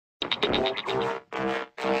Alright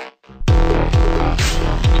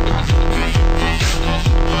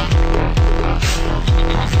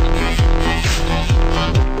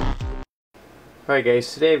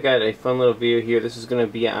guys, today I've got a fun little video here. This is going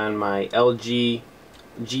to be on my LG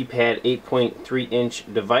G-Pad 8.3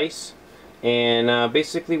 inch device, and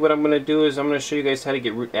basically what I'm going to do is I'm going to show you guys how to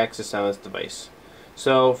get root access on this device.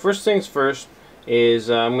 So first things first is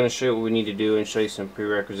I'm going to show you what we need to do and show you some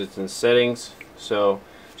prerequisites and settings. So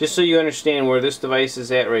just so you understand where this device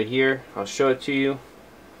is at right here, I'll show it to you.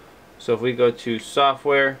 So if we go to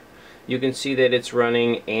software, you can see that it's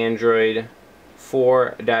running Android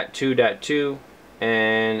 4.2.2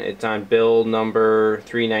 and it's on build number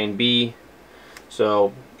 39B.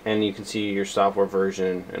 So, and you can see your software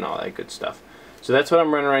version and all that good stuff. So that's what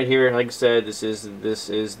I'm running right here. Like I said, this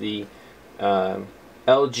is the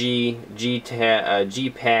LG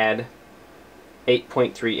G-Pad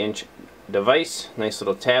 8.3 inch device. Nice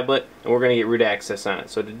little tablet, and we're going to get root access on it.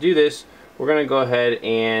 So to do this, we're going to go ahead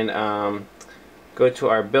and go to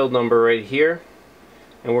our build number right here,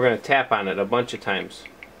 and we're going to tap on it a bunch of times.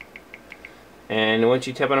 And once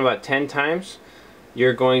you tap on it about 10 times,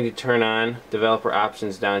 you're going to turn on developer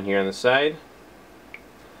options down here on the side,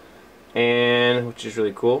 and which is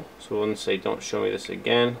really cool. So we'll say don't show me this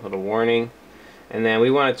again, a little warning. And then we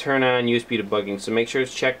want to turn on USB debugging, so make sure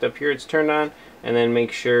it's checked up here, it's turned on, and then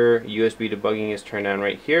make sure USB debugging is turned on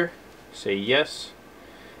right here. Say yes,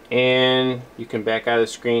 and you can back out of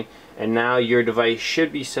the screen, and now your device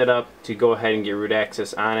should be set up to go ahead and get root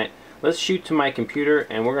access on it. Let's shoot to my computer,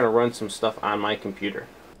 and we're going to run some stuff on my computer.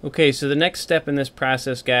 Okay, so the next step in this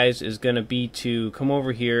process, guys, is going to be to come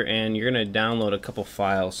over here and you're going to download a couple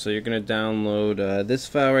files. So you're going to download this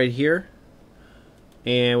file right here,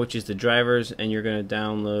 and which is the drivers, and you're going to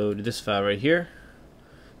download this file right here.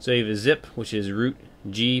 So you have a zip, which is root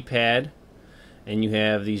G-Pad, and you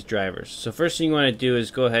have these drivers. So first thing you want to do is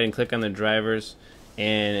go ahead and click on the drivers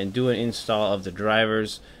and do an install of the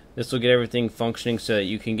drivers. This will get everything functioning so that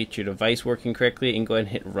you can get your device working correctly, and go ahead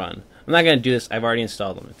and hit run. I'm not going to do this, I've already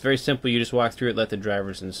installed them. It's very simple, you just walk through it, let the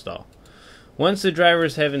drivers install. Once the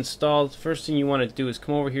drivers have installed, first thing you want to do is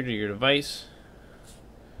come over here to your device,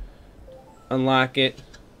 unlock it,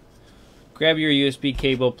 grab your USB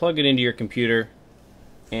cable, plug it into your computer,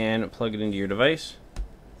 and plug it into your device.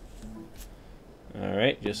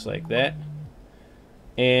 Alright, just like that.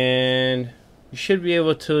 And you should be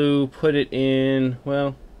able to put it in,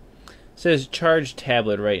 well, it says charge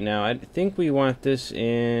tablet right now. I think we want this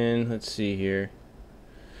in, let's see here.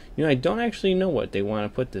 You know, I don't actually know what they want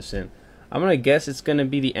to put this in. I'm going to guess it's going to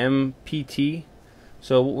be the MPT.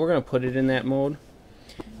 So we're going to put it in that mode.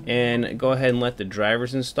 And go ahead and let the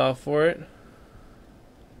drivers install for it.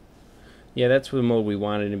 Yeah, that's the mode we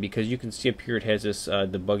wanted, and because you can see up here it has this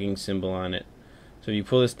debugging symbol on it. So if you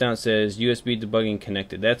pull this down, it says USB debugging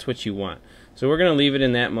connected. That's what you want. So we're going to leave it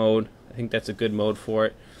in that mode. I think that's a good mode for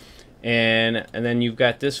it. And then you've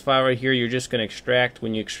got this file right here. You're just going to extract.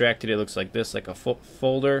 When you extract it, it looks like this, like a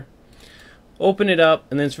folder. Open it up,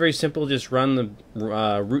 and then it's very simple. Just run the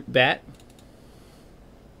root bat,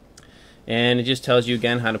 and it just tells you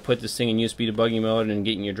again how to put this thing in USB debugging mode and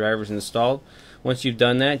getting your drivers installed. Once you've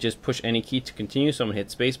done that, just push any key to continue. So I'm going to hit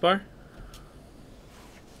spacebar.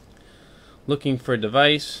 Looking for a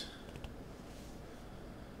device,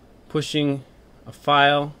 pushing a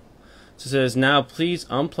file. So it says now please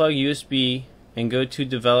unplug USB and go to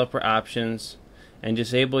developer options and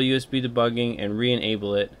disable USB debugging and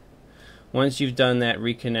re-enable it. Once you've done that,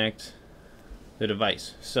 reconnect the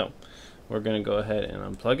device. So we're going to go ahead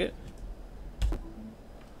and unplug it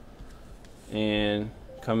and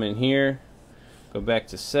come in here, go back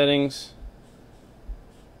to settings.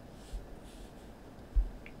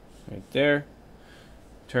 Right there.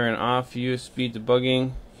 Turn off USB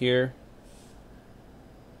debugging here.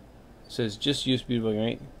 It says just USB debugging,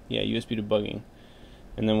 right? Yeah, USB debugging.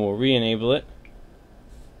 And then we'll re-enable it.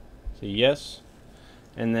 Say yes.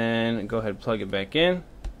 And then go ahead and plug it back in.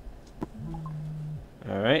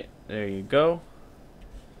 Alright, there you go.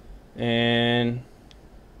 And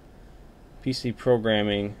PC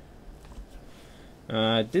programming.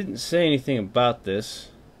 Didn't say anything about this.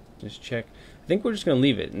 Just check. I think we're just going to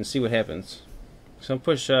leave it and see what happens. So I'll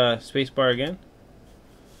push spacebar again.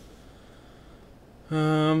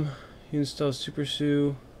 Install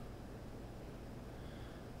SuperSU.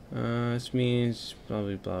 This means blah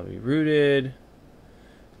blah blah be rooted,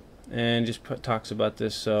 and just talks about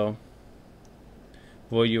this. So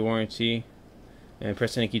void your warranty, and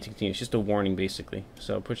press any key to continue. It's just a warning basically.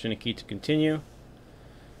 So push any key to continue.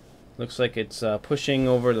 Looks like it's pushing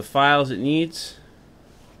over the files it needs.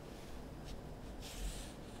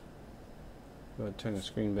 Go ahead and turn the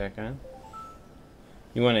screen back on.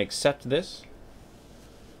 You want to accept this.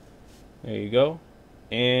 There you go.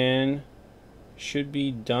 And should be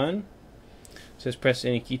done. It says press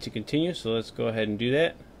any key to continue, so let's go ahead and do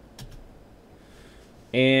that.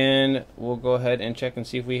 And we'll go ahead and check and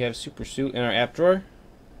see if we have Super Suit in our app drawer.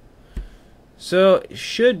 So it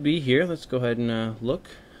should be here. Let's go ahead and look.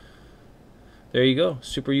 There you go,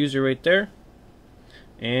 Super User right there.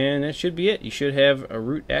 And that should be it. You should have a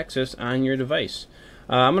root access on your device.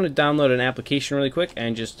 I'm going to download an application really quick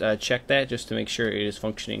and just check that just to make sure it is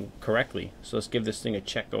functioning correctly. So let's give this thing a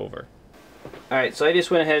check over. Alright, so I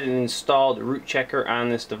just went ahead and installed Root Checker on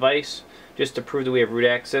this device just to prove that we have root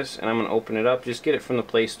access, and I'm going to open it up. Just get it from the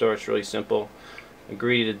Play Store. It's really simple.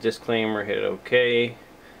 Agree to the disclaimer, hit OK,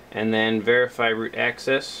 and then verify root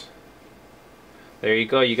access. There you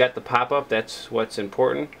go, you got the pop-up. That's what's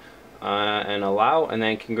important. And allow, and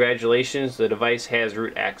then congratulations, the device has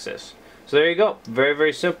root access. So there you go, very,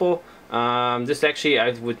 very simple. This actually, I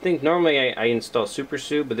would think normally I install Super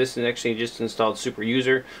Suit, but this is actually just installed Super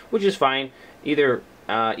User, which is fine. Either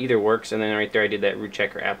works, and then right there I did that Root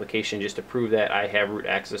Checker application just to prove that I have root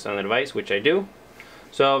access on the device, which I do.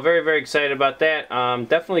 So very, very excited about that.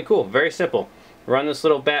 Definitely cool, very simple. Run this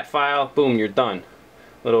little bat file, boom, you're done.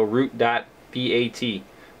 Little root.bat.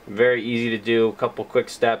 Very easy to do, a couple quick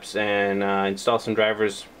steps, and install some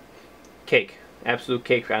drivers. Cake, absolute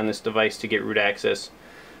cake on this device to get root access.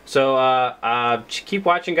 So keep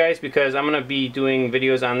watching, guys, because I'm going to be doing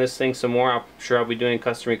videos on this thing some more. I'm sure I'll be doing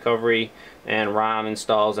custom recovery and ROM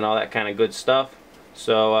installs and all that kind of good stuff.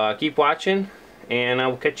 So keep watching, and I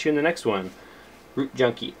will catch you in the next one.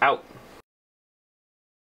 Rootjunky out.